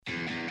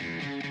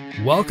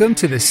Welcome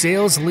to the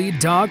Sales Lead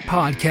Dog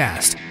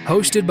Podcast,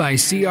 hosted by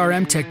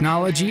CRM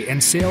technology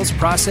and sales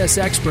process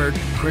expert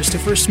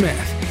Christopher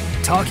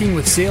Smith, talking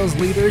with sales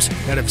leaders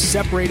that have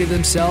separated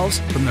themselves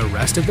from the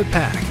rest of the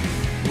pack.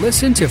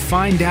 Listen to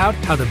find out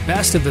how the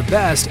best of the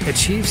best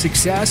achieve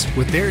success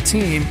with their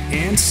team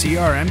and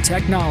CRM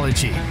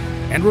technology.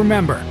 And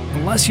remember,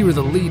 unless you are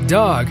the lead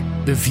dog,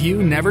 the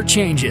view never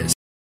changes.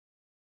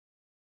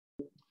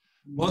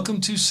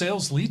 Welcome to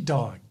Sales Lead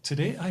Dog.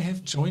 Today I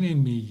have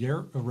joining me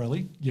Yair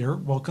Areli.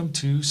 Yair, welcome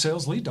to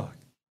Sales Lead Dog.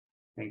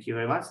 Thank you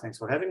very much. Thanks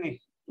for having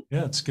me.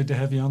 Yeah, it's good to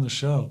have you on the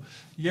show.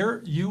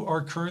 Yair, you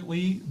are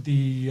currently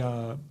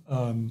the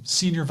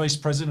Senior Vice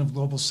President of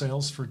Global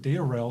Sales for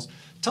DataRails.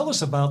 Tell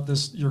us about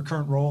your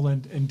current role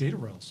in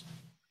DataRails.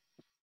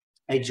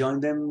 I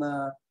joined them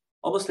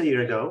almost a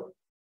year ago,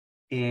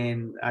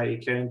 and I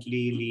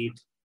currently lead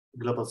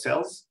global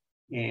sales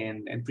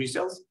and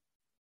pre-sales.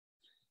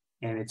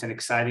 And it's an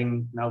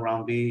exciting now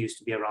round B. Used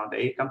to be a round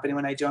A company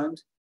when I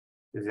joined.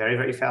 Very,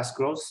 very fast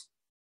growth.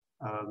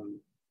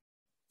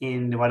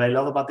 And what I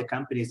love about the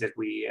company is that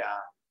we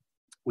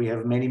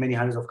have many, many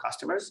hundreds of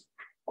customers,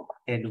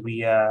 and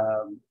we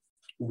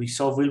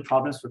solve real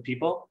problems for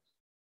people.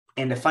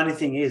 And the funny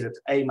thing is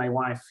that my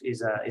wife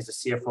is a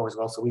CFO as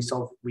well. So we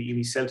sell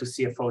to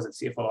CFOs and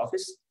CFO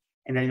office.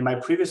 And then in my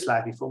previous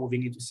life, before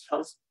moving into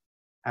sales,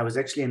 I was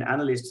actually an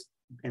analyst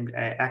and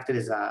I acted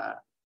as a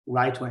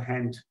right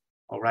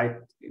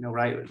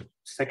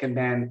second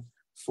man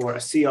for a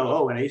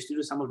COO. And I used to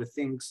do some of the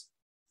things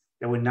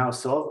that we now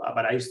solve,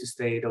 but I used to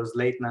stay those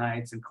late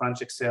nights and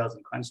crunch Excels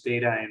and crunch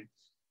data and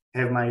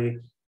have my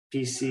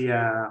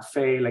PC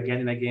fail again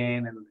and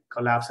again and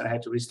collapse, and I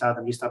had to restart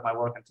my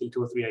work until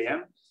 2 or 3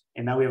 a.m.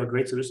 And now we have a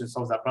great solution that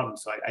solves that problem.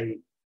 So I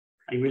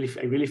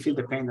really feel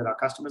the pain that our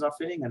customers are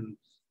feeling, and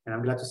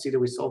I'm glad to see that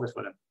we solve it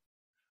for them.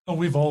 Oh,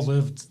 we've all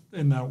lived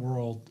in that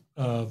world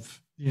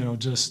of,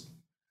 just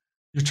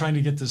you're trying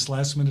to get this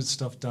last minute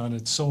stuff done.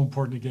 It's so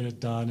important to get it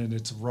done and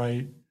it's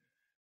right.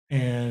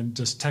 And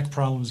just tech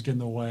problems get in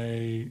the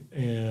way.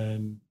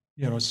 And,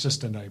 it's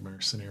just a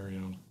nightmare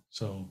scenario.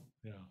 So,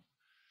 yeah.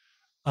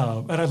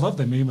 And I love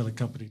the name of the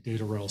company,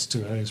 DataRails,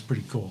 too. I think it's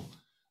pretty cool.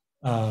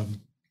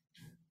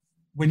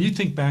 When you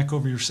think back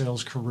over your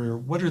sales career,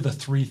 what are the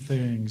 3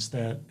 things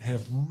that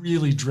have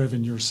really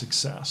driven your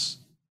success?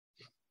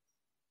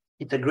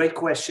 It's a great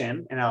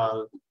question, and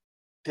I'll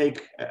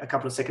take a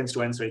couple of seconds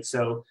to answer it.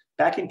 So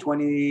back in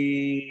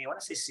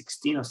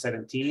 16 or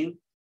 17,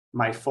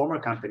 my former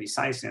company,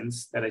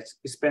 Sisense, that I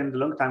spent a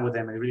long time with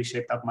them and really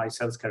shaped up my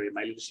sales career,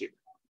 my leadership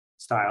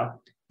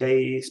style.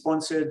 They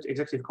sponsored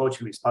executive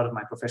coaching as part of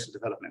my professional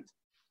development.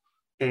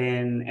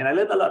 And I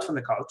learned a lot from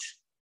the coach.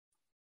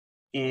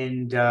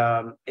 And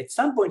at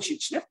some point, she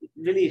never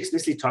really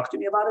explicitly talked to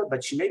me about it,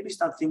 but she made me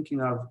start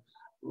thinking of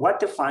what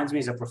defines me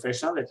as a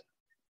professional,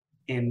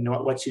 and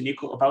what's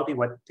unique about me,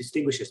 what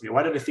distinguishes me.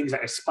 What are the things I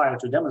aspire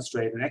to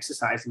demonstrate and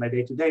exercise in my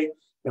day-to-day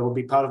that will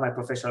be part of my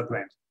professional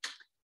brand?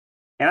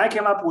 And I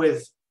came up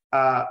with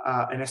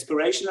an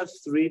aspirational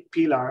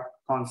 3-pillar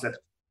concept.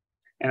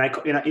 And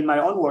in my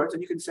own words,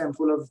 and you can say I'm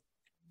full of,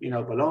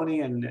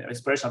 baloney and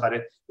inspiration about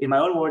it. In my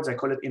own words, I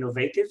call it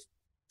innovative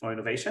or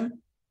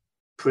innovation,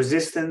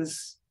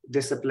 persistence,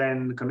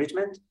 discipline,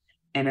 commitment.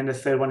 And then the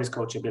third one is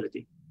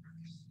coachability.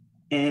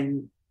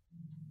 And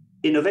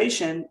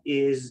innovation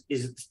is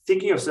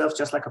thinking of yourself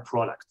just like a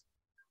product.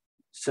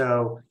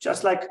 So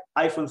just like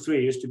iPhone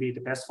 3 used to be the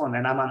best phone,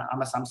 and I'm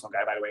a Samsung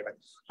guy, by the way, but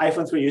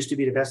iPhone 3 used to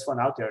be the best phone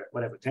out there,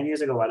 10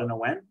 years ago, I don't know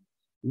when.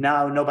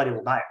 Now nobody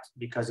will buy it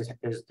because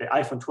the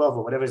iPhone 12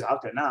 or whatever is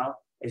out there now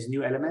is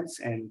new elements,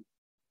 and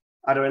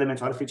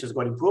other features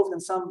got improved,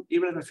 and some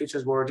irrelevant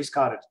features were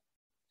discarded.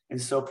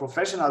 And so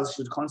professionals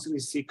should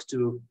constantly seek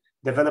to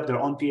develop their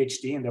own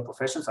PhD in their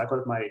professions. I call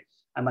it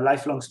I'm a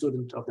lifelong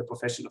student of the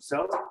profession of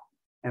sales.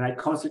 And I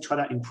constantly try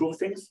to improve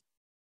things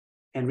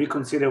and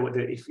reconsider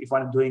if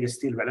what I'm doing is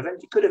still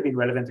relevant. It could have been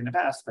relevant in the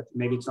past, but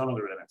maybe it's no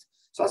longer relevant.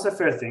 So that's a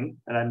fair thing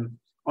that I'm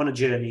on a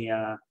journey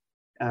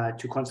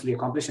to constantly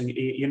accomplish. And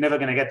you're never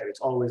going to get there. It's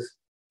always,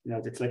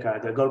 it's like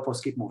the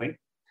goalposts keep moving.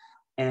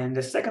 And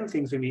the second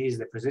thing for me is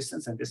the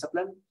persistence and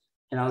discipline.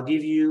 And I'll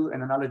give you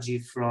an analogy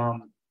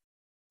from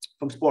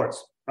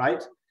sports,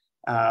 right?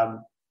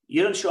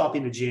 You don't show up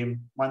in the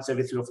gym once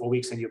every 3 or 4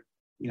 weeks and you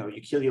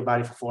kill your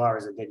body for 4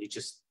 hours and then you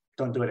just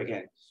don't do it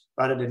again.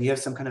 Rather than you have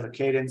some kind of a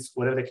cadence,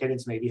 whatever the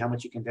cadence may be, how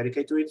much you can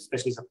dedicate to it,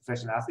 especially as a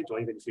professional athlete, or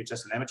even if you're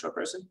just an amateur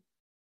person.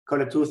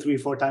 Call it 2, 3,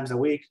 4 times a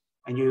week,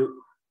 and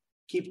you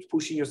keep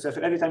pushing yourself.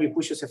 And every time you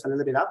push yourself a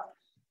little bit up,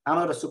 I'm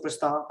not a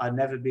superstar. I'm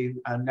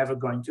never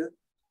going to.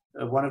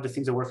 One of the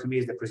things that work for me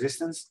is the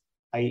persistence.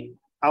 I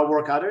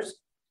outwork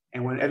others,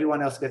 and when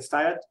everyone else gets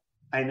tired,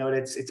 I know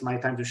that it's my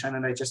time to shine,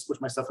 and I just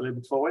push myself a little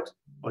bit forward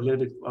or a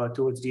little bit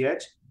towards the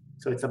edge.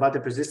 So it's about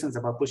the persistence,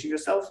 about pushing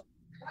yourself.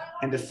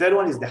 And the third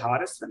one is the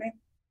hardest for me,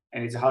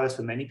 and it's the hardest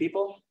for many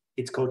people.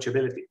 It's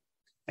coachability.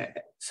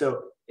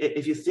 So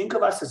if you think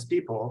of us as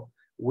people,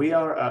 we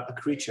are a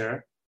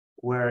creature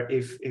where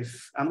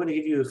if I'm going to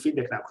give you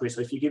feedback now, Chris,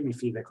 so if you give me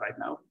feedback right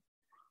now,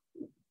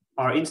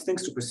 our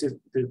instincts to perceive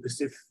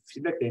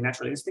feedback, the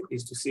natural instinct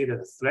is to see it as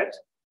a threat,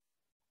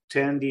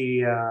 turn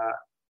the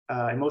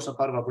emotional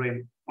part of our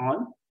brain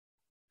on,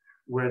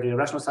 where the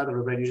rational side of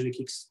our brain usually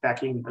kicks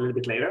back in a little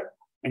bit later.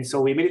 And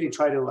so we immediately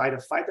try to either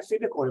fight the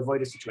feedback or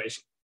avoid the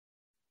situation,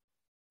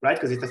 right?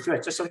 Because it's a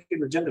threat, just like in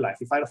the gender life,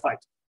 you fight or fight,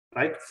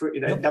 right?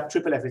 That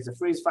triple F is a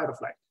freeze, fight or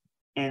flight.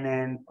 And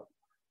then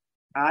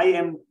I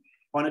am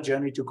on a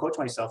journey to coach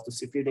myself to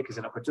see feedback as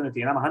an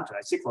opportunity. And I'm a hunter,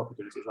 I seek for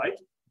opportunities, right?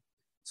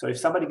 So if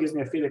somebody gives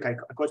me a feedback,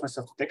 I coach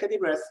myself to take a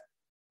deep breath,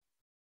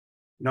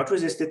 not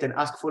resist it, and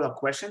ask follow-up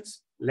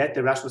questions, let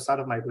the rational side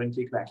of my brain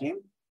kick back in.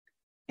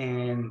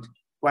 And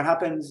what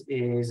happens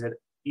is that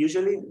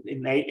usually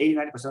in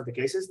 80-90% of the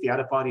cases, the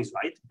other party is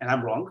right and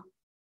I'm wrong.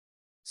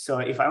 So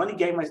if I only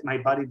gave my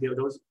body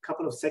those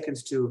couple of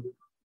seconds to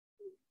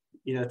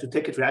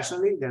take it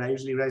rationally, then I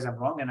usually realize I'm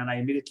wrong, and then I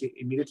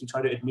immediately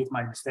try to admit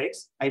my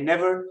mistakes. I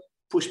never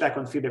push back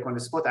on feedback on the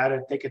spot. I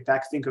either take it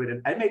back, think of it,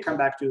 and I may come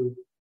back to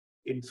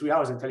in 3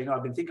 hours and tell you,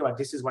 I've been thinking about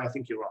this is why I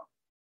think you're wrong.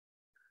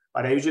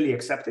 But I usually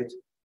accept it,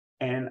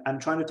 and I'm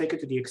trying to take it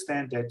to the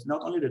extent that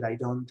not only that I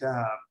don't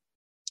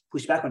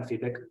push back on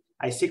feedback,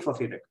 I seek for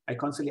feedback. I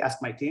constantly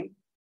ask my team,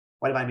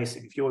 what am I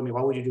missing? If you were me,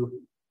 what would you do?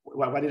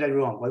 What did I do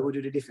wrong? What would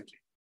you do differently?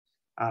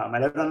 I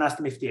don't ask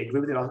them if they agree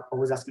with it. I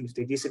always ask them if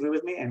they disagree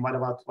with me. And what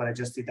about what I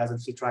just did doesn't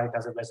fit right,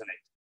 doesn't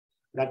resonate?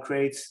 That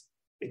creates,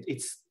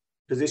 it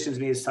positions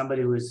me as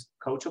somebody who is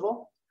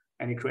coachable,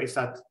 and it creates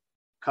that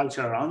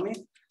culture around me.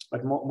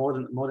 But more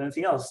than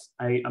anything else,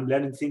 I'm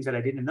learning things that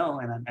I didn't know,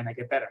 and I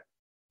get better.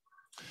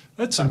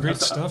 That's some great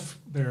stuff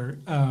there.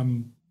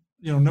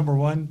 Number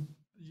one,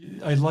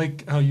 I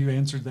like how you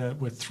answered that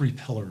with 3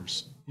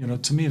 pillars.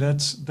 To me,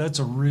 that's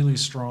a really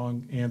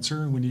strong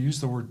answer. When you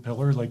use the word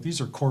pillar, like these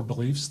are core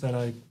beliefs that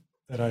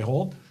I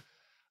hold.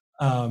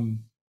 And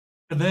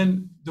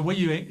then the way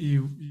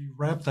you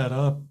wrap that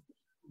up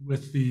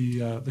with the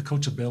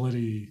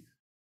coachability,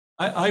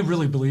 I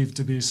really believe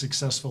to be a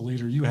successful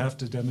leader, you have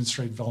to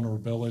demonstrate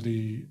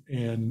vulnerability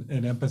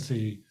and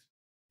empathy.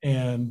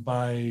 And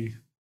by,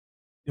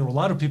 a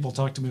lot of people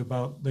talk to me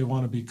about they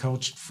want to be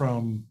coached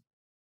from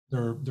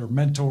their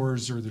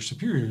mentors or their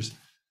superiors.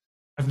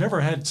 I've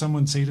never had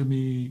someone say to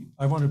me,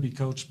 I want to be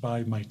coached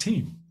by my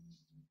team.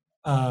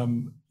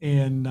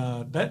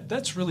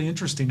 That's really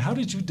interesting. How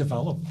did you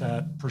develop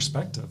that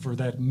perspective or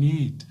that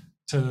need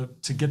to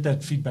get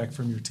that feedback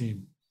from your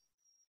team?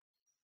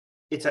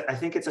 I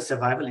think it's a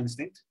survival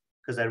instinct,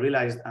 because I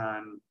realized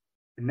I'm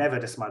never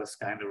the smartest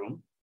guy in the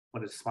room or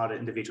the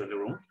smartest individual in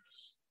the room,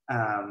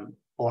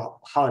 or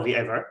hardly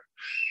ever.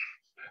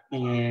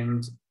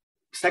 And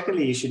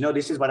secondly, you should know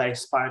this is what I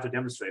aspire to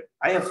demonstrate.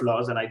 I have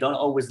flaws, and I don't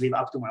always live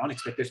up to my own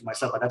expectation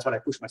myself, but that's what I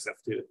push myself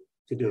to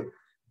do.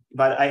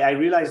 But I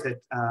realize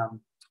that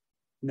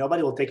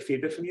nobody will take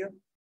feedback from you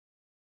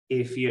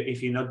if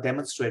you're not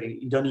demonstrating.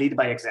 You don't lead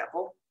by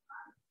example.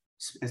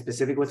 And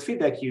specific with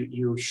feedback,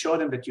 you show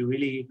them that you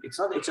really. It's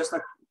not just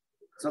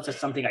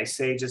something I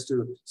say just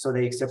so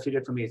they accept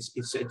feedback from me.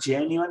 It's a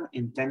genuine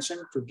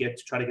intention to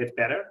try to get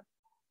better,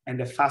 and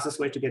the fastest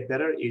way to get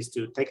better is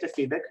to take the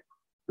feedback,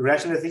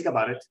 rationally think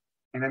about it,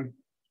 and then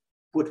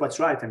put what's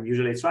right, and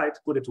usually it's right,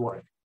 put it to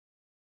work.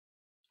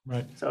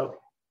 Right.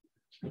 So,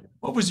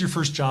 what was your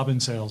first job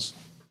in sales?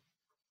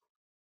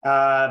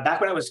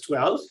 Back when I was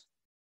 12,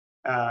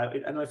 I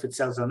don't know if it's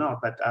sales or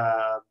not, but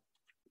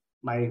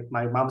my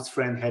mom's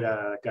friend had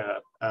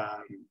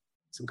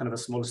some kind of a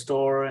small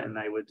store, and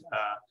I would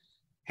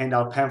hand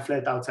out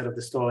pamphlet outside of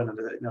the store, and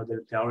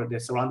the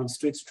surrounding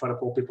streets to try to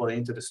pull people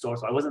into the store.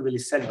 So I wasn't really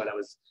selling, but I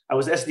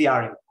was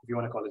SDRing, if you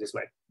want to call it this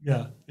way.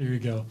 Yeah, there you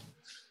go.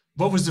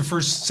 What was the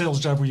first sales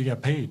job where you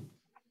got paid?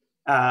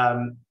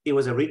 It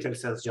was a retail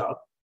sales job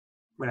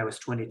when I was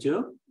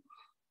 22.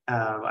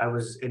 And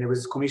it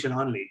was commission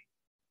only.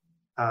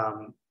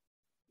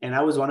 And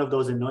I was one of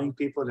those annoying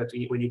people that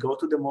when you go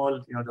to the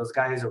mall, those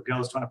guys or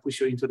girls trying to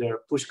push you into their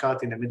push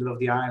cart in the middle of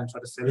the aisle and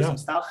try to sell you some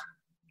stuff.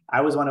 I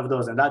was one of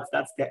those, and I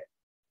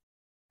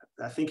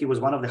think it was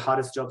one of the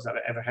hardest jobs I've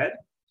ever had.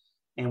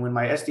 And when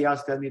my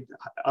SDRs tell me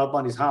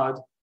outbound is hard,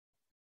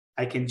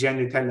 I can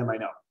genuinely tell them I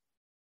know.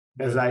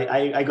 Because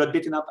I got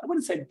beaten up. I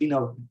wouldn't say,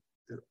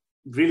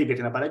 really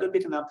beaten up, but I got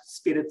beaten up,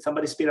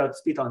 somebody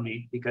spit on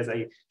me because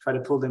I tried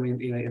to pull them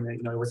in,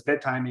 it was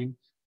bad timing.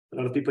 A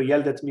lot of people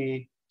yelled at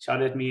me,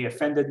 shouted at me,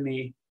 offended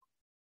me.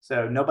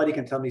 So nobody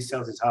can tell me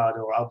sales is hard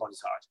or outbound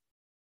is hard.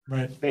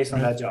 Right. Based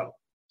on that job.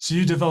 So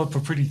you developed a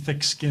pretty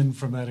thick skin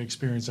from that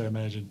experience, I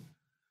imagine.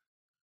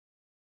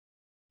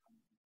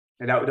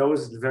 And that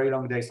was very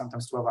long days,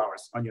 sometimes 12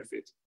 hours on your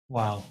feet.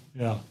 Wow.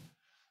 Yeah.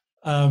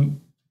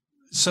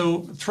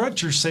 So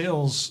throughout your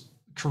sales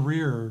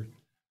career,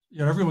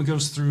 everyone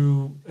goes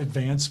through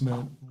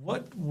advancement.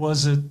 What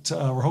was it,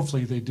 or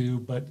hopefully they do,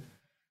 but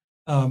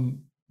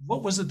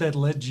what was it that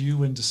led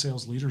you into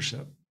sales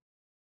leadership?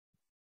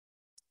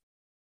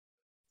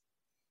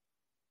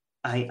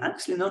 I'm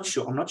actually not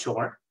sure. I'm not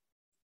sure.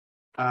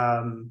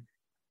 I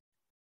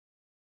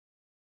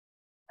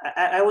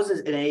was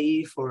an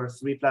AE for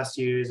 3+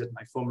 years at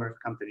my former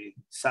company,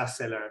 SaaS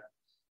seller.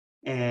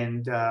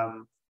 And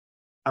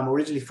I'm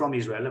originally from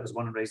Israel. I was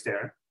born and raised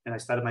there, and I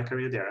started my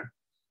career there.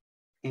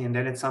 And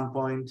then at some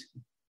point,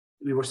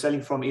 we were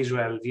selling from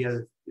Israel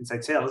via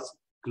inside sales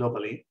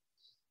globally.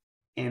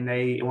 And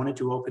they wanted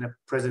to open a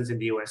presence in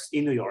the US,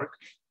 in New York.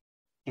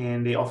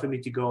 And they offered me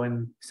to go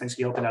and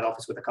essentially open that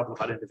office with a couple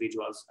of other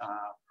individuals.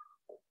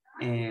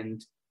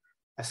 And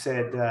I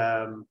said,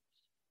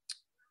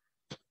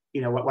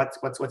 you know,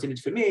 what's in it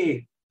for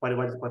me?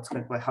 How it's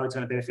going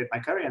to benefit my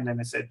career? And then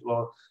I said,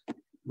 well,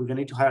 we're going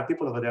to need to hire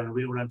people over there, and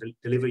we want to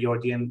deliver your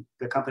DNA,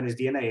 the company's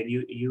DNA, and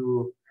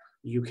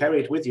you carry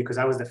it with you, because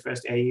I was the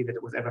first AE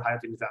that was ever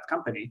hired into that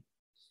company.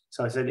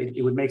 So I said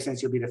it would make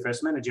sense. You'll be the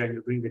first manager, and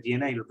you bring the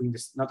DNA. You'll bring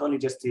this, not only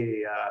just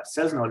the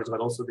sales knowledge, but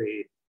also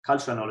the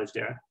cultural knowledge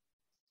there.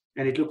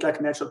 And it looked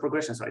like natural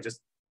progression. So I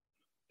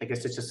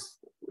guess it just,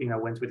 you know,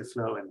 went with the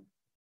flow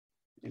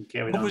and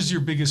carried on. What was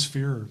your biggest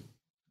fear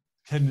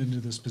heading into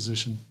this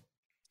position?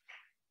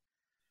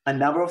 A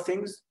number of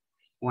things.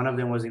 One of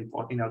them was, you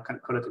know,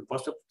 call it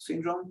imposter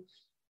syndrome.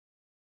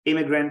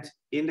 Immigrant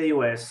in the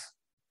US.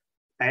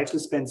 I actually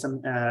spent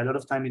a lot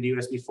of time in the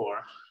US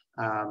before,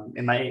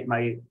 and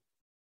my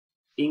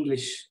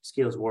English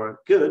skills were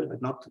good,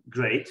 but not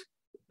great.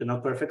 They're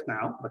not perfect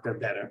now, but they're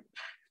better.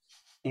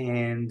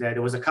 And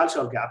there was a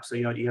cultural gap. So,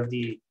 you know, you have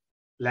the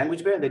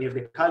language barrier, then you have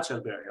the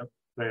cultural barrier.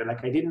 Where,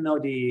 like, I didn't know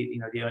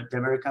the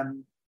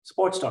American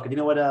sports talk. I didn't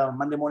know what a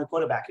Monday morning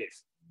quarterback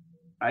is,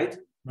 right?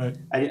 Right.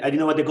 I didn't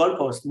know what the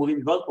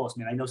moving goalpost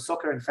mean. I know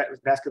soccer and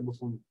basketball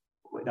from,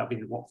 I've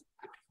been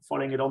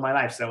following it all my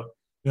life. So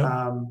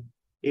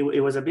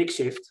it was a big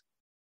shift.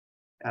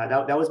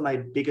 That was my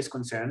biggest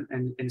concern.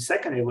 And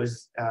second, it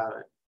was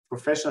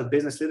professional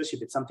business leadership.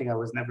 It's something I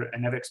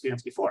never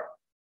experienced before.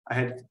 I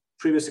had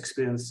previous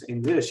experience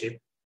in leadership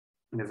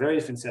in a very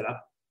different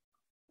setup.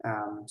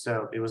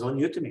 So it was all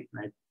new to me.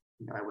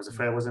 I was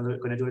afraid I wasn't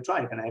going to do it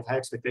right. And I have high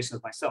expectations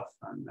of myself.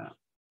 And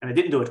I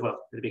didn't do it well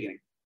at the beginning.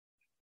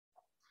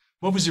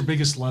 What was your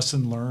biggest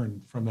lesson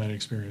learned from that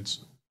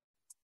experience?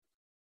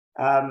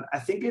 I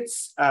think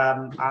it's,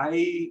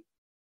 I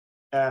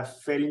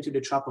fell into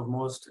the trap of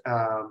most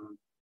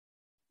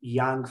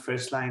young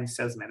first-line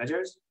sales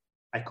managers.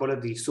 I call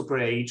it the super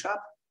AE trap,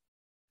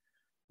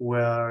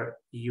 where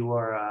you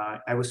are,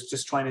 I was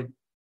just trying to,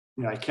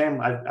 you know,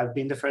 I've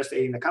been the first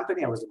AE in the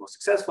company. I was the most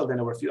successful. Then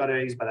there were a few other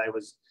AEs, but I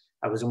was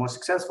the most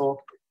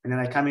successful. And then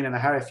I come in and I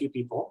hire a few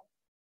people,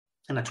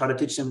 and I try to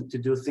teach them to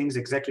do things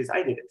exactly as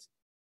I did it.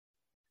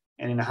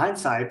 And in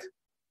hindsight,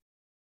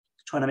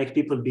 trying to make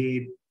people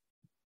be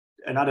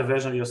another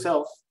version of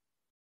yourself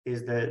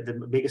is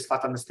the biggest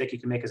fatal mistake you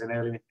can make as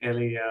an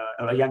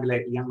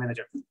young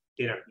manager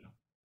leader.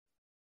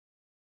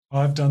 Oh,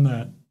 I've done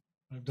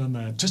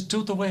that. Just do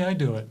it the way I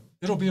do it.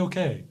 It'll be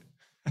okay.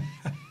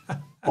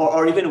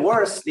 or even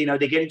worse, you know,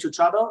 they get into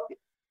trouble.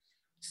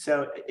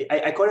 So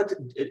I call it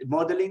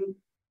modeling,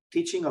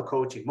 teaching, or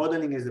coaching.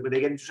 Modeling is when they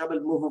get into trouble,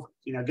 move,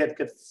 you know,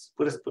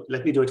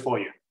 let me do it for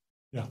you.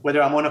 Yeah.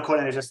 Whether I'm on a call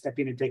and I just step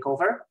in and take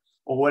over,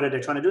 or whether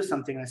they're trying to do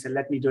something and I say,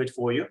 let me do it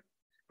for you.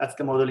 That's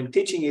the modeling.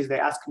 Teaching is they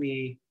ask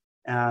me,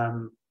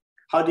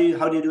 how do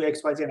you do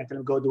X, Y, Z? And I tell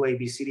them, go do A,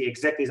 B, C, D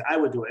exactly as I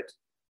would do it.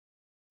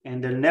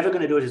 And they're never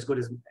going to do it as good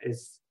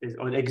as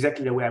or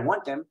exactly the way I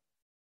want them.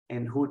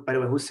 And by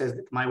the way, who says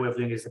that my way of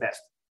doing it is the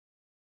best?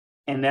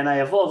 And then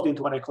I evolved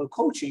into what I call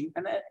coaching.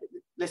 And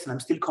listen, I'm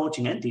still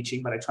coaching and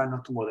teaching, but I try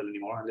not to model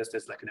anymore unless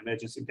there's like an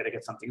emergency that I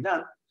get something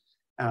done.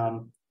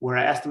 Where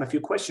I ask them a few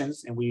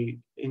questions, and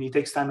it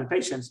takes time and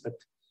patience, but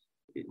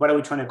what are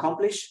we trying to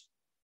accomplish?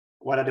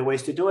 What are the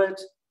ways to do it?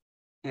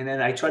 And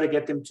then I try to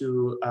get them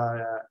to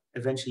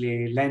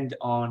eventually land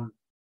on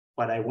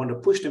what I want to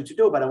push them to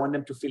do, but I want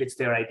them to feel it's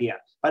their idea.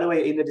 By the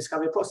way, in the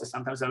discovery process,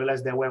 sometimes I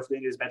realize their way of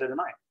doing it is better than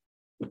mine.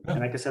 And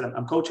like I said,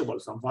 I'm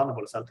coachable, so I'm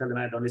vulnerable. So I'll tell them,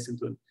 I don't listen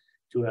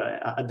to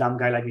a dumb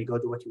guy like me. Go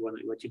do what you want,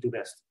 what you do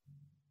best.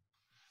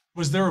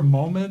 Was there a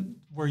moment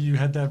where you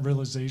had that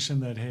realization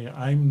that, hey,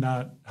 I'm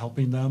not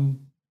helping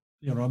them,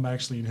 you know, I'm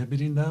actually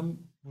inhibiting them?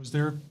 Was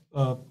there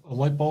a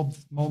light bulb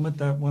moment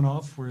that went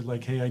off where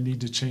like, hey, I need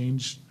to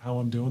change how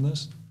I'm doing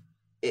this?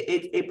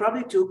 It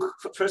probably took,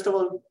 first of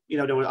all, you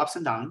know, there were ups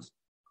and downs.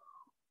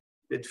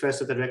 At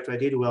first, as a director, I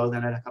did well.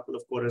 Then I had a couple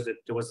of quarters that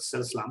there was a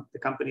sales slump. The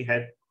company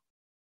had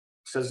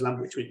sales slump,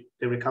 which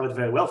they recovered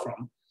very well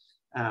from.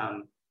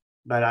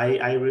 But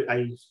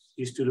I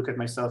used to look at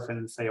myself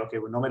and say, okay,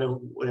 well, no matter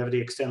whatever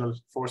the external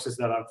forces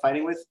that I'm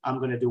fighting with, I'm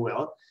going to do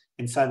well.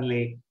 And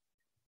suddenly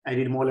I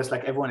did more or less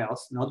like everyone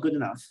else, not good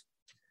enough.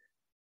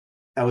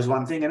 That was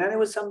one thing. And then there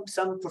was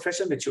some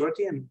professional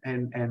maturity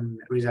and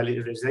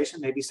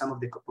realization, maybe some of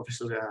the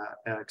professional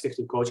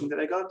executive coaching that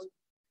I got.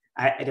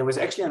 There was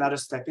actually another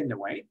step in the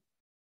way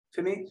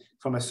for me.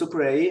 From a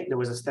super AE, there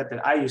was a step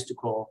that I used to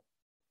call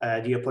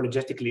the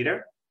apologetic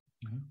leader,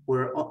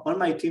 where on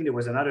my team, there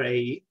was another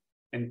AE.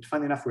 And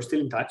funny enough, we're still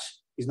in touch.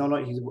 He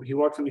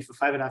worked for me for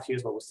 5.5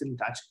 years, but we're still in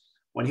touch.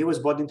 When he was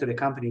brought into the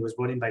company, he was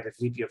brought in by the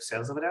VP of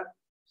sales over there.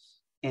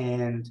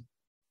 And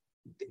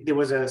there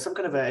was some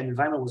kind of an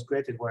environment was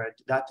created where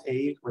that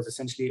AE was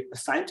essentially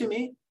assigned to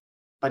me,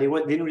 but he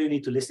didn't really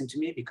need to listen to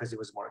me because he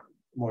was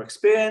more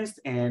experienced,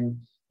 and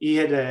he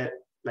had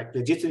like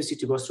legitimacy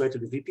to go straight to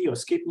the VP or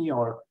skip me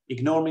or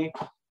ignore me.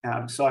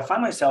 So I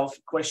find myself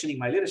questioning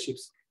my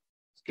leadership's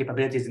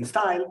capabilities and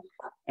style,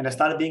 and I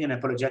started being an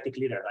apologetic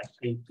leader. Like,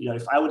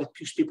 if I would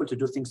push people to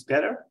do things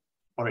better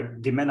or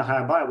demand a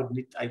higher bar,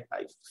 I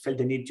felt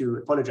the need to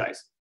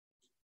apologize.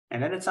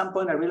 And then at some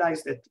point I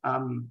realized that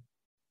I'm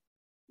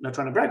not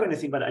trying to brag or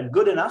anything, but I'm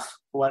good enough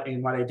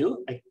in what I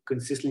do. I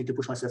consistently to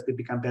push myself to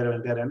become better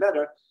and better and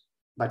better.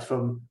 But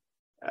from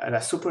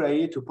a super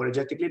AE to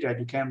apologetic leader, I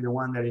became the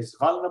one that is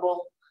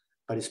vulnerable,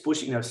 but is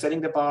pushing,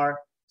 setting the bar,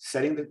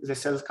 setting the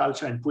sales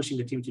culture, and pushing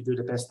the team to do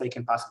the best they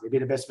can possibly, be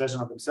the best version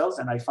of themselves.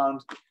 And I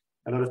found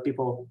a lot of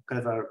people kind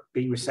of are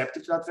being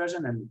receptive to that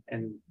version,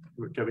 and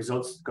the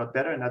results got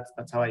better. And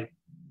that's how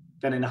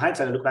then in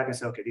hindsight, I look back and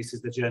say, okay, this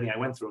is the journey I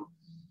went through.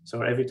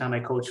 So every time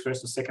I coach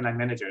first or second line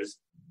managers,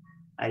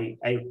 I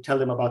tell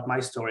them about my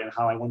story and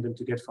how I want them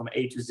to get from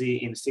A to Z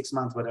in 6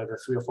 months, whatever the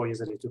 3 or 4 years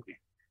that it took me.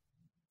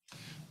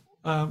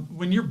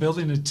 When you're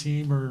building a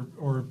team,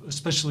 or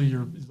especially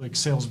your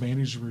sales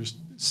managers,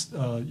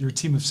 your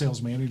team of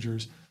sales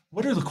managers,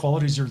 what are the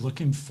qualities you're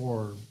looking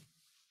for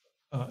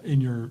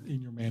in your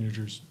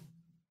managers?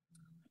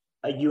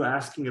 Are you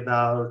asking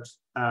about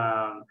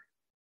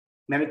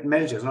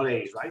managers, not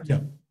AEs, right?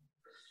 Yeah.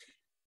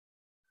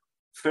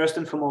 First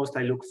and foremost,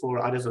 I look for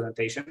others'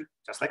 orientation,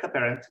 just like a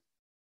parent.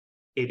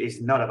 It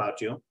is not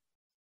about you.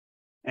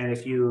 And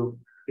if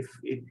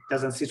it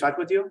doesn't sit right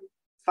with you,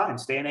 fine,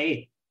 stay an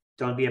AE.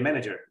 Don't be a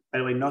manager. By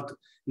the way, not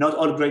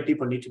all great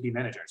people need to be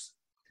managers.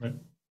 Right.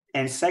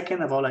 And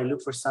second of all, I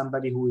look for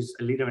somebody who is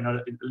a leader, not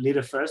a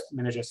leader first,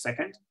 manager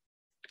second.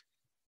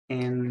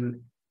 And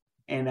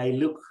I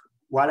look,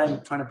 while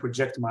I'm trying to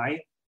project my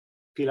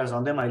pillars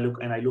on them, I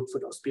look for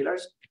those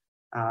pillars.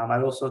 I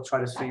also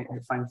try to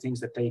find things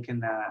that they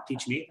can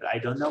teach me that I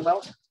don't know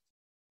well.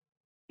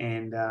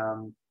 And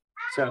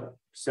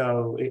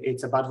so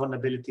it's about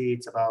vulnerability.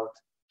 It's about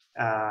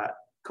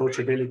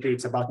coachability.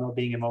 It's about not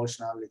being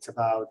emotional. It's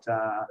about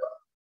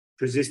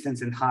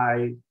persistence and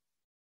high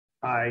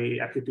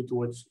aptitude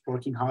towards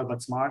working hard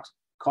but smart,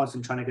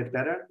 constantly trying to get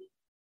better.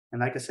 And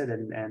like I said,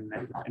 and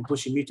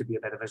pushing me to be a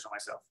better version of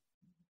myself.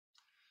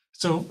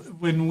 So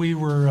when we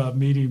were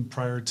meeting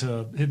prior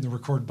to hitting the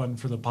record button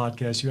for the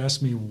podcast, you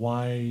asked me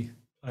why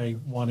I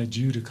wanted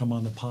you to come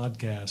on the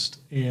podcast.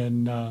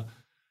 And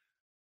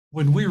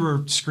when we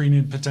were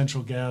screening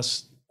potential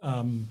guests,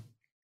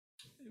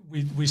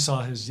 we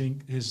saw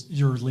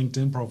your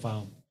LinkedIn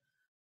profile.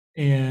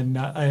 And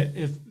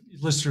if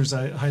listeners,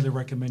 I highly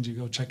recommend you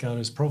go check out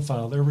his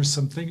profile. There were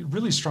some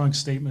really strong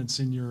statements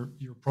in your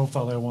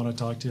profile that I want to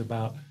talk to you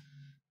about.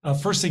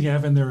 First thing you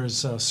have in there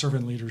is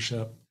servant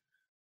leadership.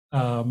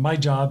 My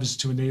job is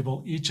to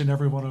enable each and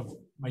every one of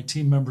my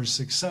team members'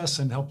 success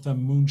and help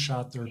them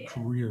moonshot their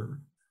career.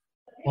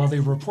 While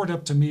they report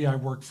up to me, I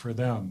work for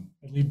them.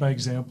 I lead by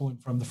example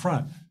and from the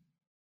front.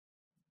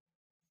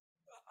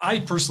 I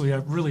personally,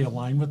 really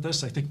align with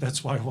this. I think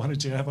that's why I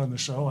wanted you to have on the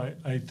show.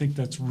 I think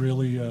that's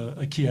really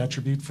a key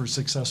attribute for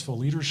successful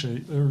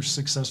leadership or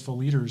successful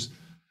leaders.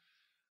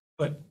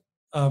 But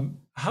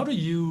how do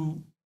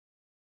you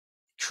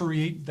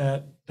create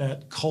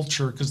that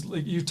culture? Because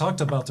you talked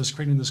about this,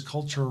 creating this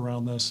culture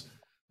around this.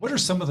 What are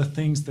some of the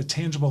things, the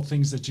tangible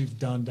things that you've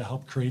done to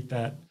help create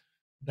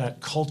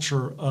that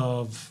culture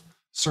of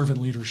servant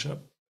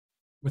leadership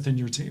within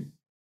your team?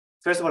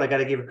 First of all, I got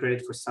to give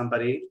credit for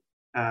somebody.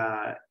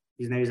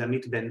 His name is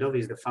Amit Bendov.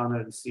 He's the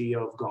founder and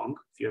CEO of Gong.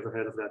 If you ever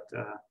heard of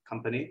that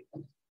company,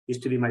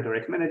 used to be my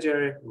direct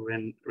manager,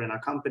 ran our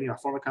company, our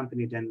former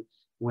company, then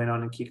went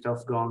on and kicked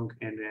off Gong,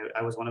 and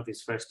I was one of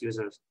his first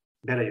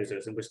beta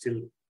users, and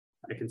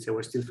I can say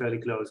we're still fairly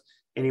close.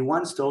 And he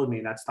once told me,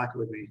 and that stuck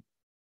with me,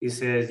 he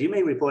says, you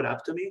may report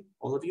up to me,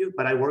 all of you,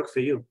 but I work for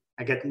you.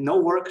 I get no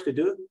work to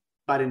do,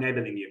 but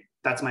enabling you.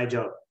 That's my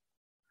job.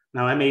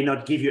 Now, I may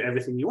not give you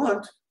everything you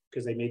want,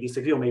 because I may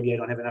disagree, or maybe I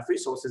don't have enough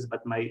resources,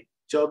 but my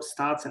job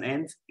starts and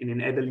ends in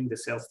enabling the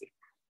sales team.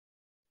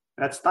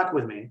 That stuck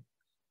with me.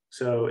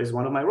 So as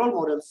one of my role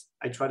models,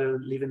 I try to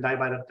live and die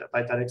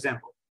by that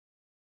example.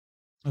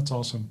 That's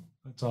awesome.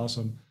 That's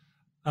awesome.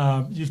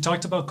 You've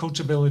talked about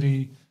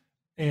coachability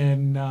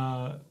and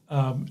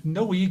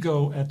no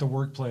ego at the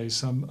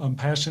workplace. I'm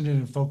passionate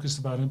and focused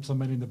about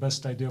implementing the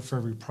best idea for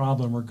every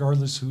problem,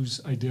 regardless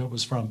whose idea it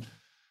was from.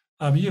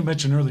 You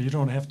mentioned earlier, you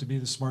don't have to be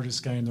the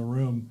smartest guy in the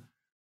room.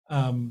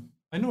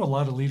 I know a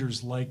lot of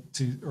leaders like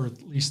to,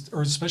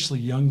 or especially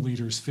young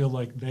leaders, feel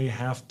like they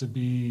have to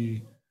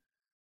be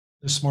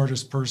the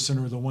smartest person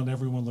or the one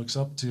everyone looks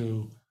up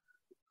to.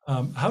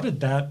 How did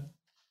that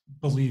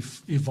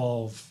belief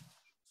evolve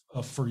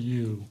for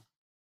you?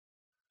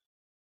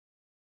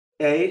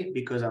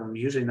 Because I'm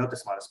usually not the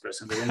smartest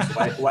person.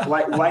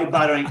 Why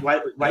bothering?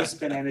 Why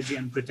spend energy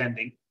on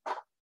pretending?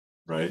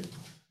 Right.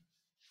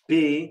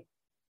 B,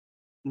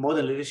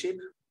 modern leadership,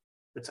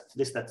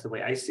 that's the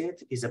way I see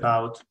it, is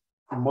about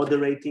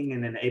moderating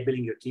and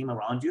enabling your team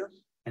around you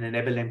and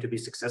enable them to be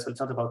successful.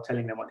 It's not about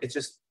telling them what, it's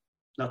just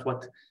not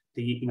what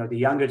the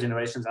younger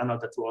generations, I'm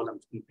not that too old,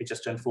 I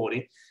just turned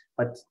 40,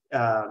 but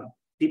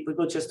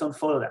people just don't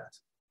follow that.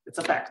 It's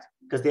a fact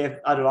because they have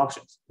other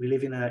options. We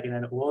live in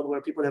a world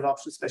where people have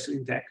options, especially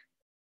in tech.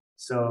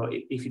 So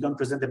if you don't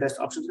present the best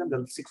option to them,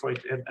 they'll seek for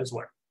it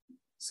elsewhere.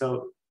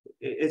 So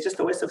it's just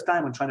a waste of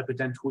time on trying to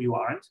pretend who you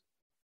aren't.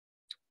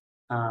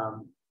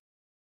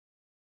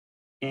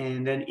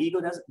 And then ego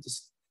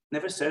just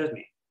never served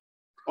me.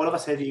 All of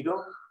us have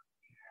ego.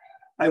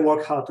 I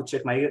work hard to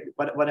check my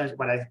what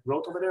I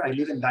wrote over there. I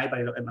live and die by.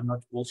 I'm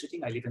not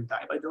bullshitting. I live and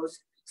die by those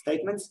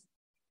statements,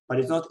 but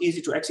it's not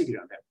easy to execute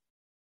on them.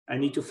 I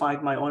need to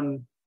find my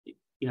own,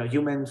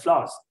 human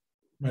flaws.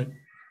 Right.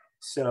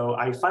 So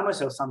I find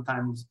myself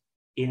sometimes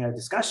in a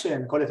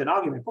discussion, call it an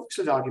argument,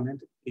 professional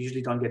argument. I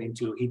usually don't get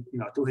into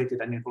too heated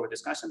and important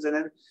discussions, and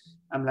then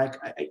I'm like,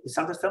 I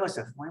sometimes tell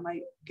myself, why am I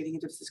getting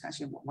into this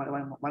discussion? What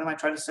am I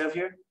trying to serve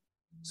here?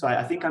 So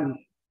I think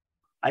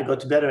I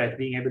got better at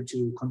being able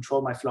to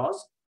control my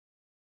flaws,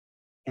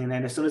 and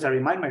then as soon as I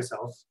remind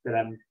myself that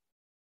I'm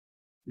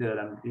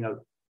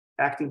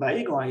acting by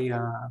ego,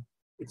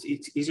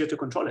 it's easier to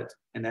control it,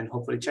 and then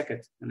hopefully check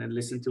it, and then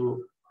listen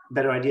to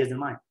better ideas than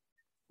mine.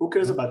 Who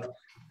cares about?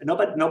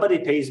 Nobody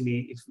pays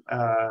me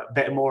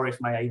more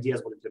if my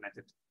ideas will implement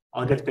it.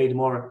 I'll get paid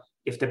more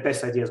if the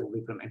best ideas will be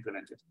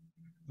implemented.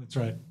 That's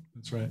right.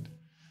 That's right.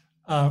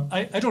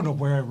 I don't know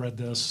where I read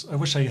this. I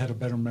wish I had a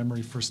better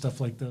memory for stuff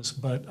like this,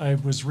 but I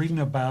was reading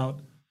about,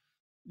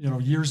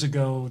 years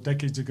ago,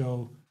 decades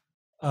ago,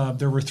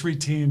 there were 3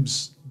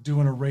 teams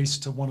doing a race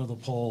to one of the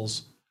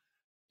poles,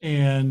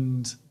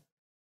 and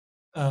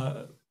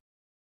out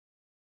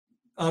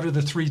of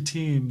the 3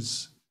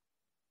 teams,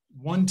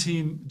 one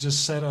team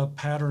just set a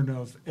pattern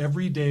of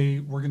every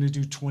day we're going to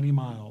do 20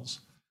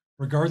 miles,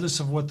 regardless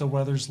of what the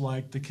weather's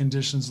like, the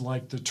conditions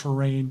like, the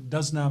terrain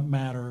does not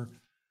matter.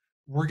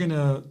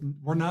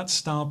 We're not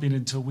stopping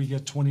until we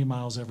get 20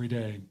 miles every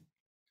day.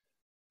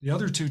 The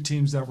other 2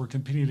 teams that were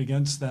competing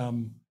against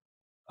them,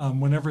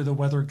 whenever the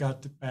weather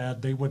got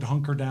bad, they would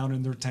hunker down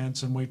in their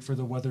tents and wait for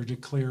the weather to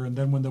clear. And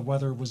then when the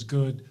weather was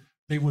good,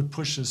 they would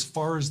push as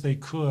far as they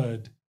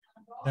could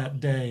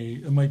that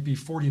day. It might be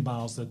 40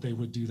 miles that they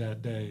would do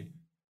that day.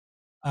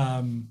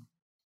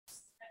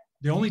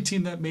 The only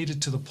team that made it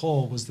to the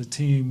pole was the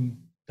team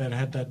that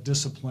had that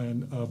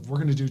discipline of we're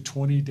going to do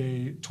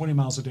 20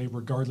 miles a day,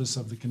 regardless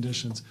of the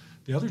conditions.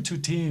 The other 2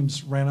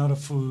 teams ran out of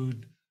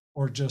food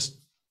or just,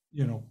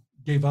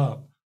 gave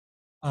up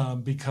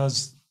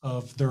because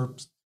of their,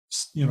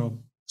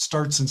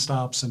 starts and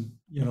stops and,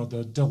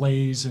 the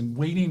delays and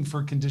waiting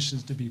for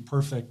conditions to be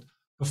perfect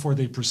before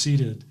they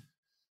proceeded.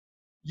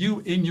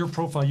 You, in your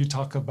profile, you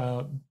talk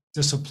about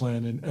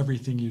discipline and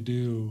everything you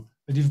do,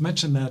 and you've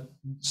mentioned that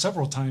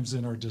several times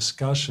in our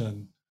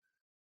discussion.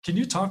 Can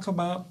you talk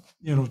about,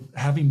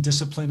 having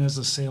discipline as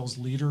a sales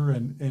leader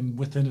and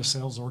within a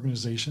sales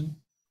organization?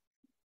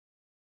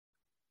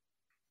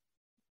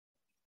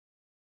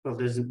 Well,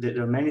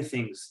 there are many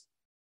things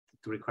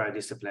to require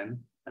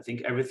discipline. I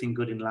think everything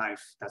good in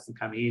life doesn't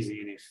come easy,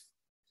 and if,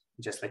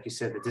 just like you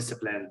said, the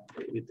discipline,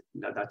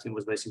 that team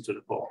was racing to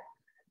the pole.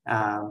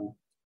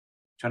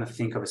 Trying to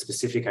think of a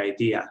specific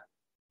idea.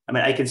 I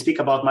mean, I can speak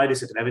about my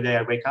discipline. Every day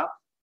I wake up.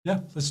 Yeah,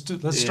 let's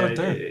start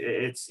there.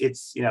 It's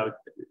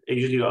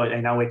usually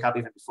I now wake up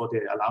even before the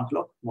alarm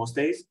clock most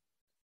days,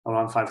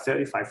 around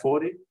 5:30,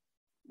 5:40,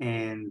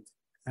 and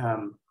I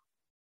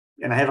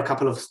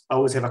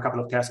always have a couple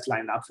of tasks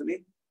lined up for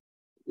me.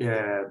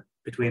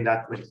 Between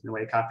that, when I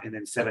wake up, and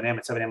then 7 a.m.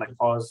 At 7 a.m. I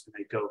pause and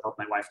I go help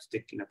my wife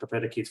to prepare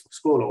the kids for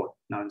school, or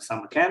now in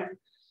summer camp.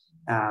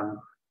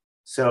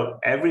 So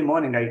every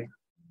morning I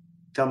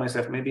tell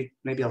myself maybe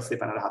I'll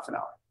sleep another half an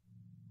hour,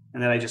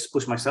 and then I just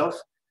push myself,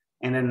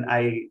 and then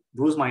I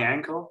bruise my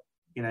ankle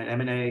in an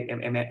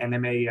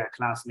MMA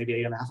class maybe a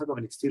year and a half ago,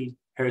 and it still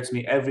hurts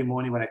me every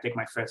morning when I take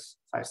my first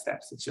 5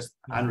 steps. It's just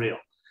unreal.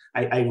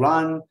 I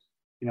run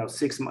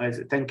 6 miles,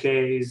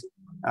 10Ks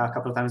a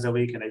couple of times a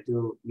week, and I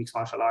do mixed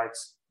martial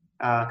arts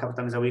a couple of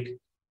times a week,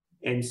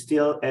 and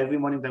still every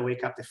morning that I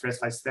wake up, the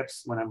first 5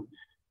 steps when I'm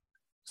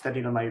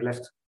stepping on my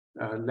left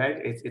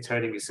leg, it's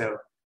hurting me. So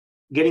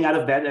getting out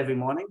of bed every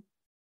morning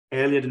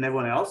earlier than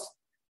everyone else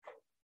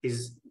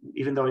is,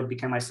 even though it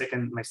became my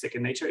second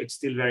nature, it's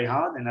still very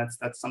hard, and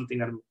that's something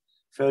that I'm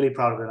fairly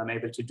proud of, that I'm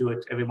able to do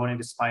it every morning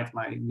despite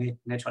my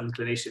natural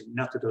inclination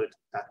not to do it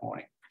that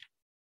morning,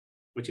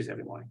 which is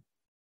every morning.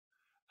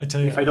 I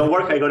tell you, if I don't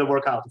work, I go to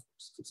work out. If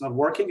it's not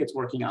working, it's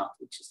working out,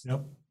 which is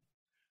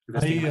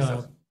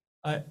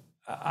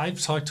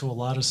I've talked to a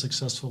lot of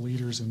successful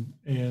leaders,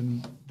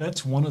 and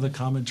that's one of the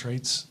common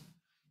traits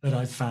that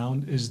I've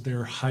found is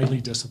they're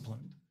highly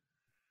disciplined.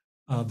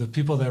 The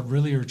people that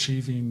really are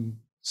achieving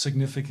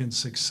significant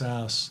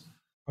success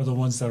are the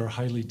ones that are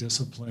highly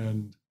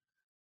disciplined,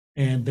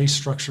 and they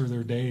structure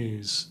their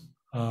days.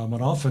 And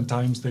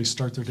oftentimes they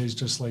start their days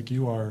just like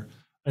you are.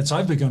 And so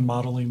I've begun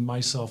modeling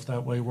myself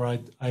that way, where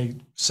I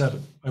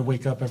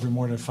wake up every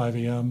morning at 5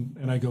 a.m.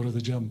 and I go to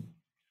the gym.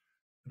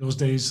 Those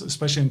days,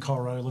 especially in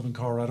Colorado, I live in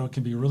Colorado, it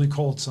can be really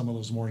cold some of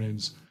those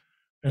mornings.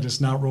 And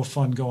it's not real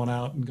fun going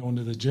out and going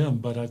to the gym.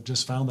 But I've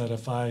just found that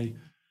if I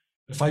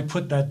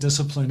put that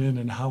discipline in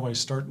and how I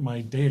start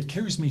my day, it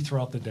carries me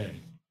throughout the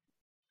day.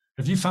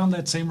 Have you found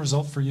that same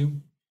result for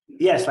you?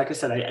 Yes, like I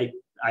said,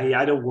 I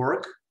either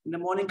work in the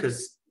morning because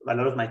a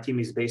lot of my team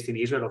is based in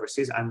Israel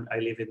overseas. I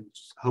live in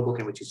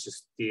Hoboken, which is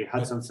just the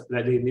Hudson,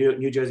 the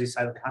New Jersey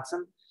side of the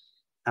Hudson.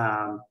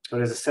 So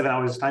there's a 7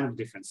 hours time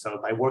difference. So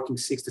by working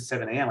 6 to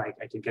 7 a.m.,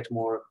 I can get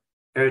more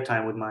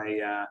airtime with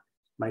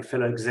my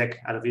fellow exec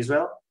out of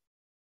Israel.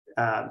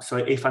 So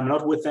if I'm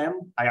not with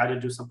them, I either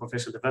do some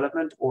professional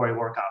development or I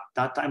work out.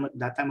 That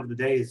time of the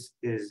day is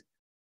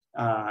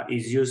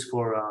used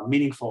for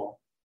meaningful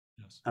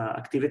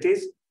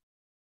activities.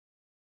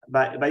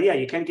 But yeah,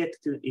 you can get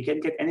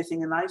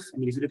anything in life. I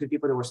mean, if you look at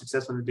people that were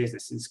successful in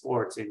business, in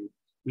sports, in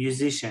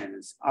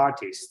musicians,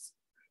 artists,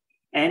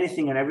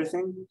 anything and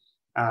everything.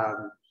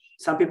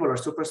 Some people are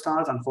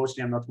superstars.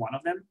 Unfortunately, I'm not one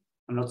of them.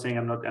 I'm not saying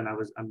I'm not, and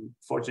I'm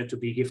fortunate to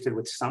be gifted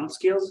with some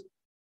skills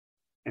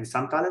and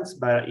some talents,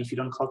 but if you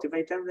don't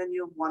cultivate them, then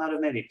you're one out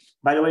of many.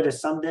 By the way,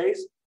 there's some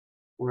days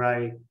where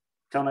I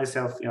tell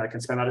myself, I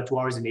can spend another 2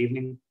 hours in the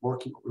evening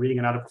reading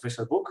another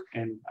professional book,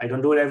 and I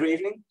don't do it every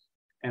evening.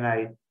 And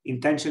I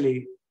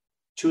intentionally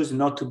choose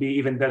not to be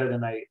even better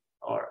than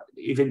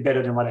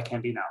what I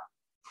can be now.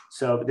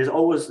 So there's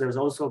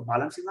also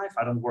balance in life.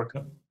 I don't work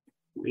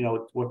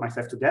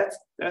myself to death,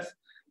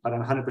 but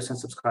I'm 100%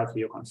 subscribed to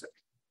your concept.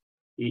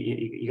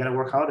 You got to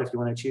work hard if you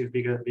want to achieve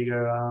bigger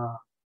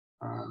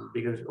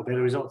or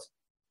better results.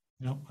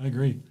 Yeah, I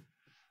agree.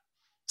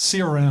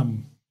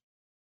 CRM,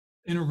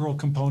 integral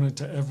component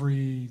to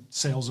every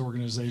sales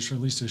organization, or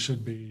at least it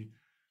should be.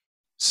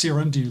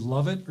 CRM, do you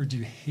love it or do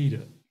you hate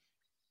it?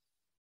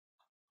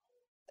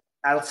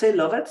 I'll say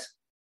love it,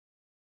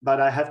 but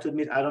I have to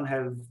admit I don't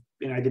have,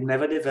 I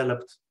never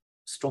developed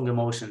strong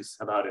emotions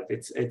about it.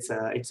 It's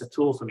a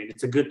tool for me.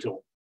 It's a good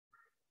tool.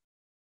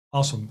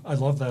 Awesome. I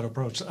love that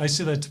approach. I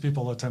say that to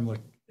people all the time, like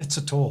it's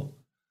a tool.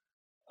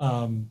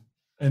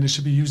 And it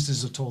should be used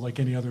as a tool like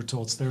any other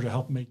tool. It's there to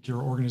help make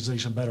your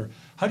organization better.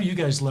 How do you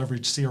guys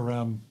leverage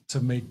CRM to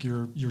make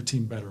your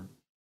team better?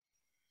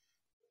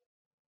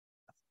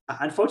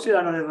 Unfortunately,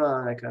 I don't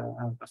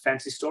have a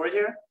fancy story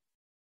here.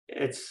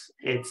 It's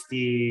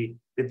the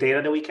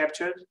data that we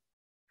captured.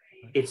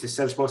 It's the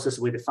sales process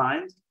we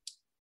defined.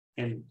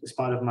 And as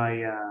part of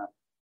my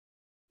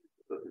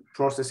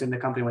process in the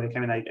company when I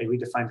came in, I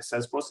redefined the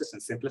sales process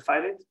and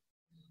simplified it.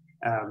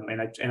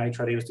 And I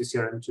try to use the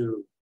CRM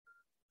to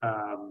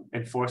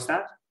enforce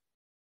that.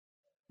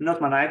 Not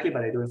maniacally,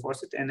 but I do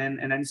enforce it. And then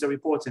it's the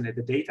reports and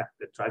the data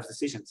that drives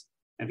decisions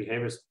and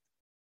behaviors.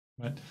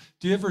 Right.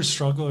 Do you ever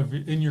struggle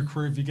in your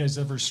career? Have you guys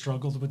ever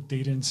struggled with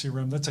data in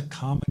CRM? That's a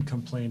common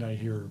complaint I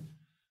hear.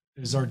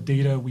 Is our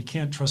data? We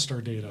can't trust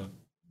our data.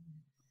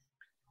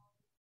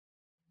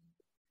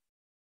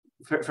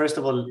 First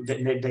of all, the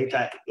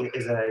data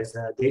is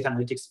a data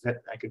analytics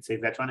that I could say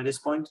veteran at this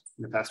point.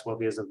 In the past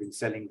 12 years, I've been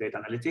selling data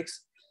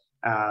analytics.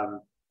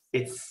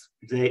 It's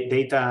the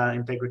data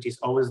integrity is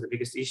always the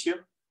biggest issue.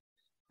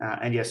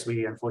 And yes,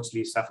 we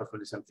unfortunately suffer from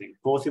the same thing,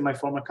 both in my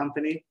former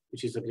company,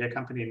 which is a BI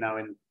company, and now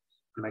in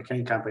my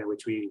current company,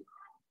 which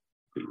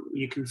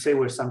you can say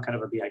we're some kind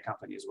of a BI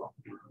company as well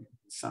in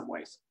some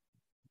ways.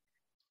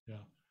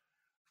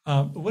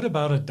 Yeah. What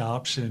about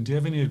adoption? Do you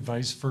have any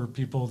advice for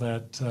people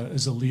that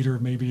as a leader,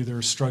 maybe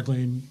they're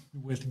struggling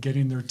with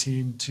getting their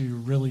team to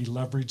really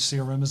leverage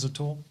CRM as a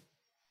tool?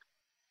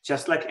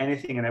 Just like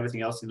anything and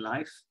everything else in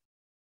life,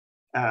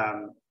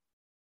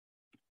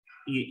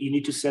 you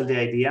need to sell the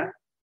idea.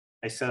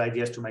 I sell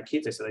ideas to my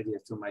kids. I sell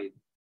ideas to my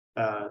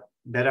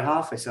better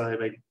half. I sell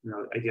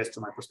ideas to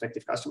my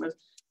prospective customers.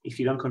 If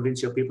you don't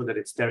convince your people that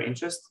it's their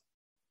interest,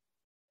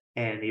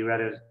 and you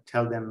rather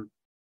tell them,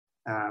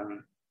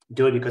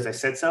 do it because I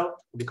said so,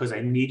 because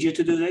I need you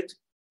to do it,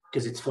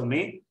 because it's for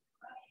me,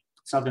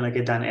 it's not going to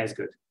get done as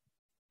good.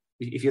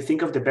 If you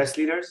think of the best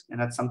leaders, and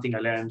that's something I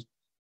learned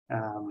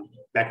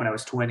back when I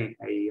was 20,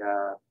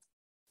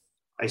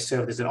 I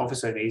served as an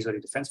officer in the Israeli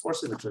Defense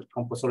Forces, which was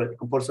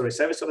compulsory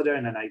service over there,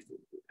 and then I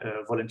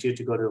volunteered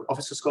to go to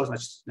officer schools,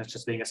 not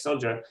just being a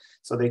soldier.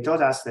 So they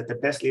taught us that the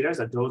best leaders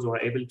are those who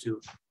are able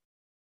to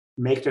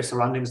make their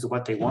surroundings do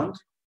what they want,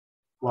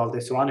 while the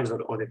surroundings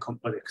or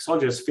the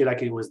soldiers feel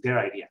like it was their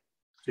idea.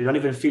 So you don't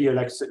even feel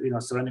you're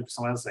surrounding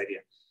someone else's idea.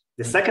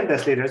 The second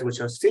best leaders, which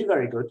are still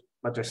very good,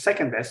 but they're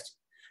second best,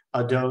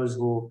 are those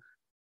who,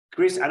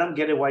 Chris, I don't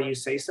get it why you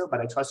say so, but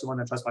I trust you want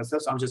to trust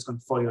myself, so I'm just going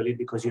to follow your lead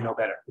because you know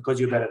better, because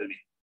you're better than me.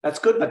 That's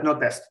good, but not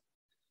best.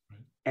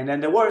 And then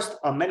the worst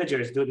are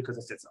managers do it because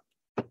I said so.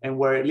 And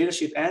where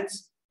leadership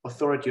ends,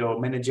 authority or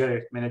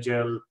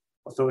managerial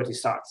authority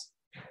starts.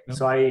 Yep.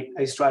 So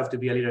I strive to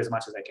be a leader as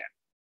much as I can.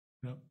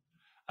 Yep.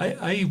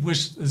 I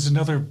wish there's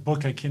another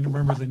book I can't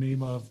remember the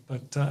name of,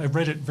 but I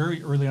read it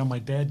very early on. My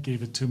dad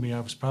gave it to me. I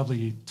was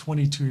probably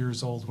 22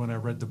 years old when I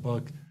read the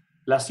book.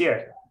 Last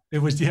year. It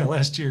was,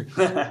 last year.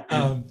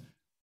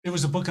 It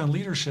was a book on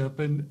leadership,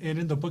 and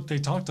in the book they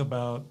talked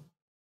about,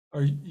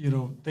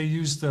 they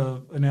used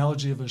the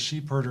analogy of a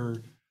sheep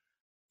herder.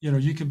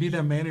 You can be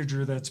that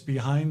manager that's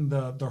behind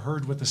the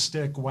herd with a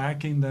stick,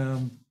 whacking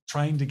them,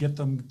 trying to get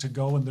them to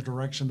go in the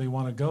direction they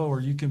want to go,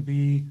 or you can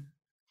be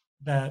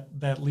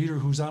that leader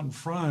who's out in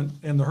front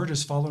and the herd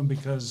is following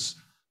because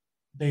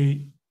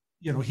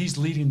he's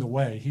leading the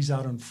way. He's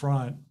out in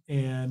front,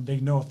 and they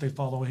know if they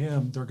follow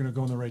him, they're going to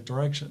go in the right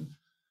direction.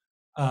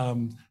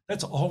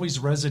 That's always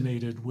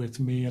resonated with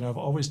me, and I've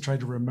always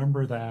tried to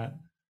remember that.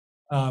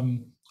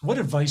 What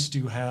advice do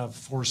you have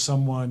for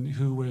someone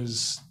who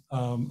is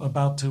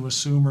about to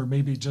assume, or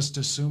maybe just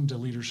assumed, a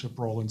leadership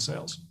role in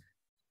sales?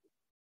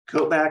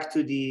 Go back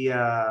to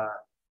the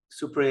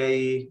super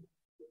A,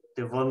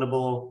 the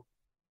vulnerable,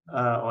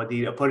 or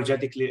the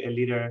apologetic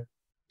leader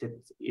that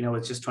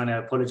is just trying to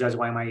apologize.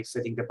 Why am I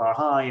setting the bar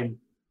high?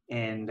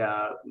 And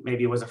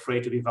maybe was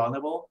afraid to be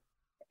vulnerable,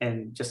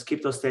 and just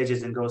skip those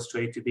stages and go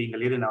straight to being a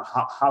leader. Now,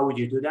 how would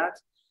you do that?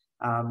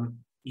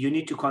 You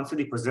need to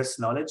constantly possess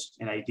knowledge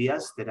and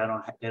ideas that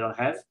they don't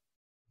have.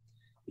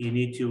 You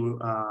need to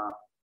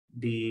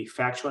be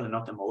factual and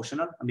not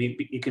emotional. I mean,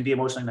 you can be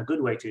emotional in a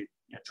good way to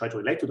try to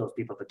relate to those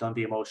people, but don't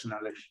be emotional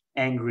and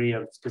angry,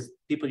 because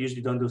people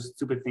usually don't do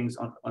stupid things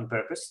on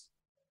purpose.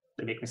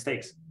 They make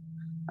mistakes,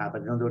 but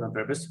they don't do it on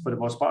purpose for the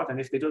most part. And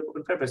if they do it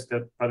on purpose,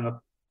 they're probably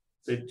not,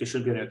 they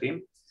should be on your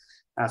team.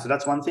 So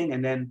that's one thing.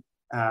 And then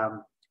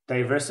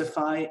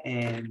diversify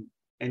and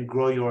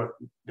grow your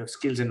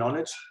skills and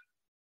knowledge.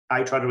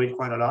 I try to read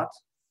quite a lot.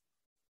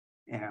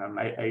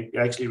 I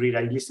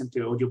listen to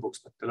audiobooks,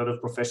 but a lot of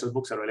professional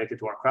books are related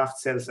to our craft,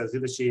 sales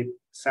leadership,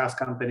 SaaS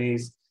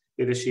companies,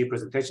 leadership,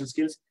 presentation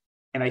skills.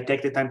 And I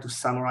take the time to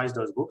summarize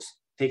those books.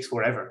 It takes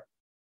forever,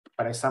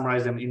 but I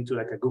summarize them into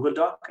like a Google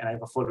Doc, and I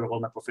have a folder of all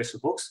my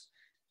professional books.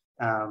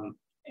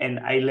 And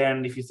I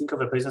learned, if you think of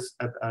an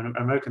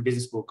American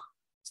business book,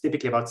 it's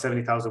typically about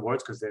 70,000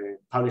 words, because the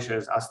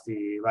publishers ask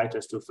the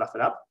writers to fluff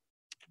it up.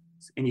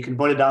 And you can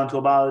boil it down to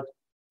about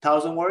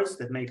 1,000 words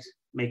that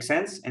make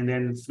sense, and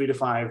then 3 to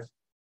 5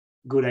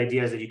 good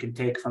ideas that you can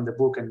take from the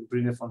book and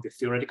bring them from the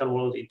theoretical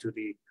world into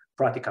the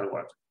practical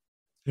world.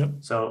 Yep.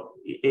 So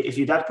if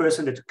you're that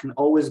person that can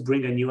always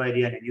bring a new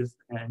idea and a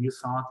new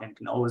thought, and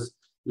can always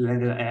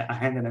lend a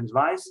hand and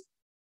advice,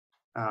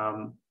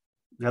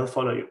 they'll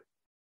follow you.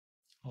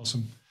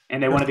 Awesome.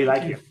 And they want to be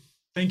like you.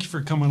 Thank you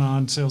for coming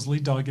on Sales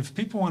Lead Dog. If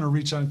people want to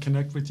reach out and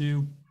connect with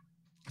you,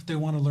 if they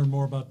want to learn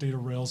more about Data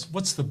Rails,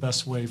 what's the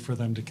best way for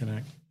them to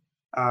connect?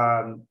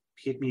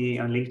 Hit me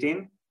on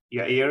LinkedIn,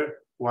 Yair,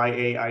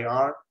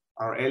 Yair,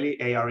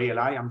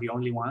 Areli. I'm the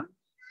only one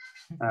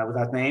with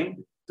that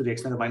name, to the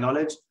extent of my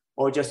knowledge.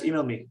 Or just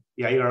email me,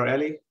 Yair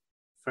Areli,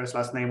 first,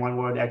 last name, one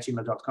word,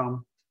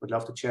 @gmail.com. Would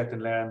love to chat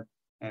and learn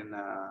and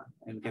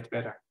get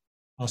better.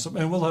 Awesome.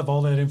 And we'll have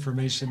all that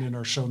information in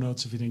our show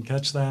notes if you didn't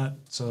catch that.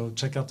 So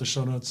check out the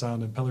show notes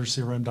on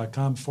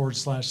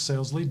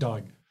impellercrm.com/Sales Lead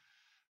Dog.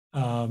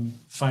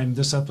 Find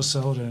this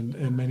episode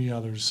and many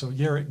others. So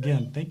Yair,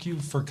 again, thank you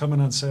for coming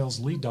on Sales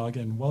Lead Dog,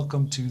 and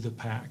welcome to the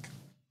pack.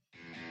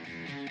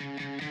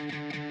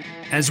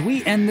 As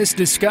we end this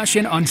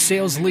discussion on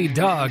Sales Lead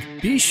Dog,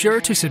 be sure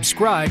to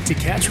subscribe to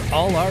catch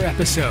all our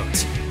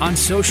episodes. On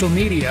social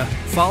media,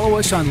 follow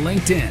us on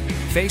LinkedIn,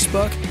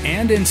 Facebook,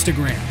 and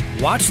Instagram.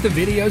 Watch the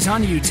videos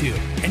on YouTube,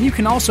 and you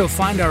can also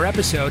find our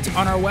episodes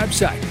on our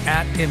website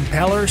at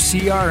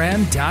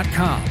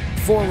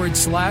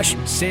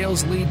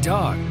impellercrm.com/Sales Lead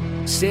Dog.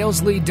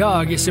 Sales Lead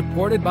Dog is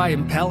supported by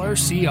Impeller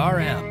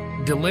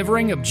CRM,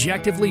 delivering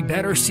objectively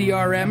better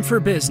CRM for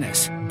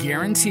business,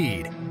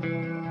 guaranteed.